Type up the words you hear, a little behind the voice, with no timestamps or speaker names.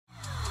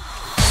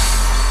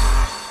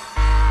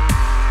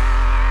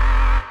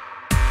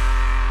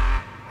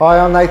Hi,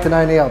 I'm Nathan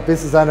O'Neill,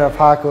 business owner of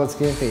Harcourts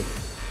Gympie.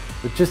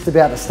 We're just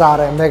about to start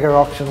our mega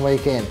auction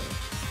weekend.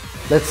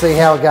 Let's see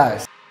how it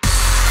goes.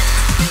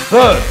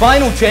 Third,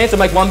 final chance to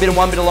make one bid and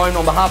one bid alone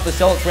on behalf of the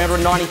seller.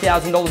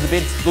 $390,000 a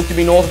bid. Look to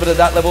be north of it at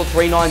that level.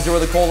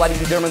 390 the call, ladies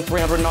and gentlemen.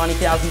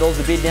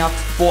 $390,000 a bid now.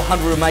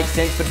 400 would make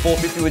sense, but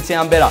 450 would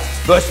sound better.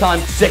 First time,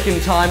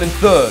 second time, and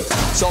third.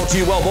 Sold to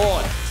you, well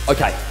boy.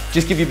 Okay,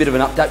 just give you a bit of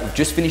an update. We've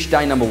just finished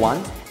day number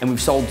 1, and we've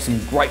sold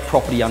some great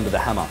property under the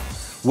hammer.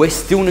 We're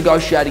still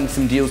negotiating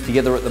some deals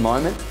together at the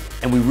moment,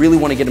 and we really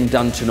want to get them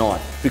done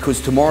tonight,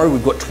 because tomorrow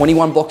we've got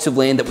 21 blocks of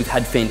land that we've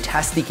had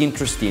fantastic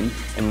interest in,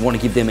 and we want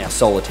to give them our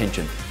sole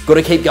attention. Got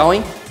to keep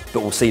going, but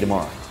we'll see you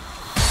tomorrow.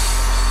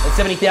 At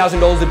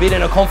 $70,000 a bid,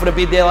 and a confident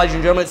bid there, ladies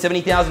and gentlemen, at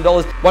 $70,000,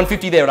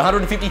 150 there, at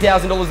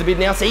 $150,000 a bid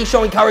now. See,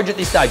 showing courage at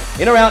this stage.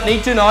 In or out,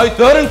 need to know.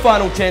 Third and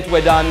final chance,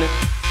 we're done.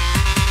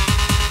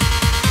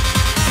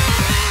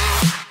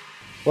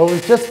 Well,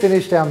 we've just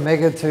finished our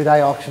mega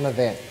 2-day auction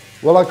event.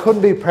 Well, I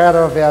couldn't be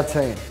prouder of our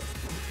team.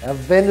 Our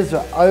vendors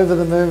are over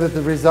the moon with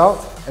the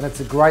results, and it's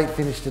a great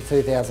finish to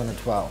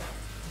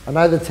 2012. I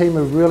know the team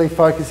are really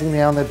focusing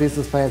now on their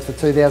business plans for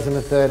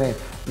 2013,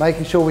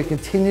 making sure we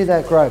continue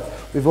that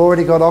growth. We've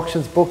already got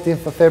auctions booked in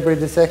for February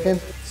the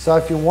 2nd, so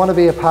if you want to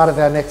be a part of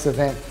our next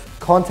event,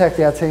 contact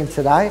our team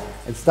today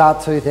and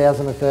start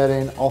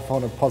 2013 off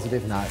on a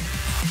positive note.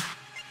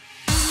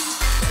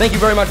 Thank you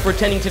very much for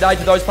attending today.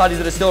 To those parties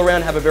that are still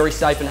around, have a very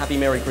safe and happy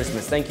Merry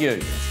Christmas. Thank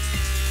you.